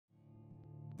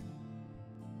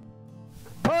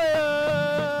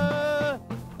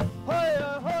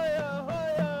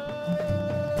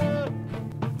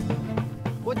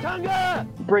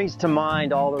Brings to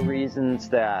mind all the reasons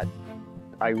that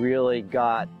I really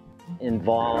got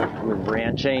involved with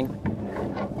ranching.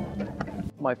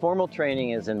 My formal training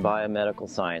is in biomedical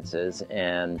sciences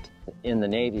and in the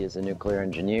Navy as a nuclear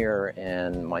engineer,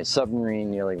 and my submarine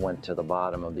nearly went to the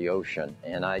bottom of the ocean,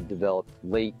 and I developed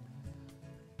late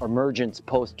emergence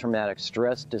post-traumatic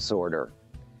stress disorder,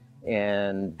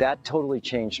 and that totally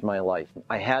changed my life.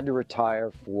 I had to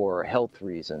retire for health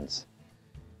reasons,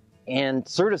 and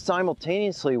sort of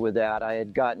simultaneously with that I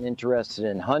had gotten interested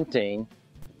in hunting,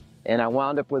 and I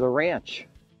wound up with a ranch.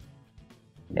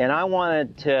 And I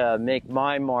wanted to make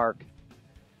my mark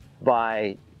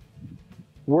by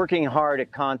working hard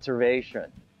at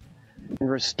conservation and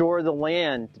restore the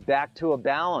land back to a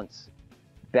balance,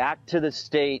 back to the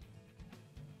state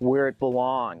where it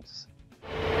belongs.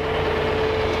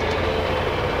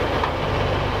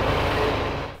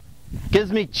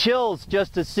 Gives me chills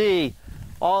just to see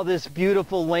all this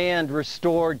beautiful land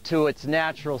restored to its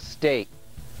natural state.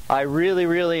 I really,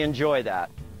 really enjoy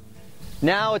that.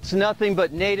 Now it's nothing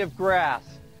but native grass.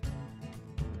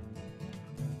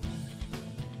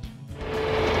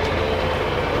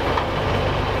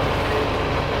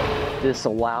 This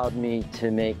allowed me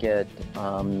to make it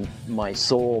my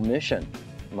sole mission,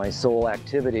 my sole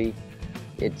activity.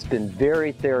 It's been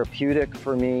very therapeutic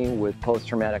for me with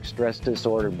post-traumatic stress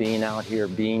disorder, being out here,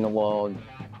 being alone.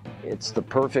 It's the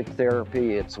perfect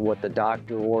therapy. It's what the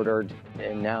doctor ordered.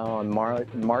 And now I'm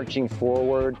marching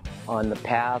forward on the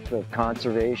path of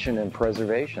conservation and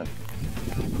preservation.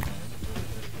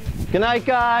 Good night,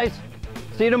 guys.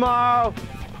 See you tomorrow.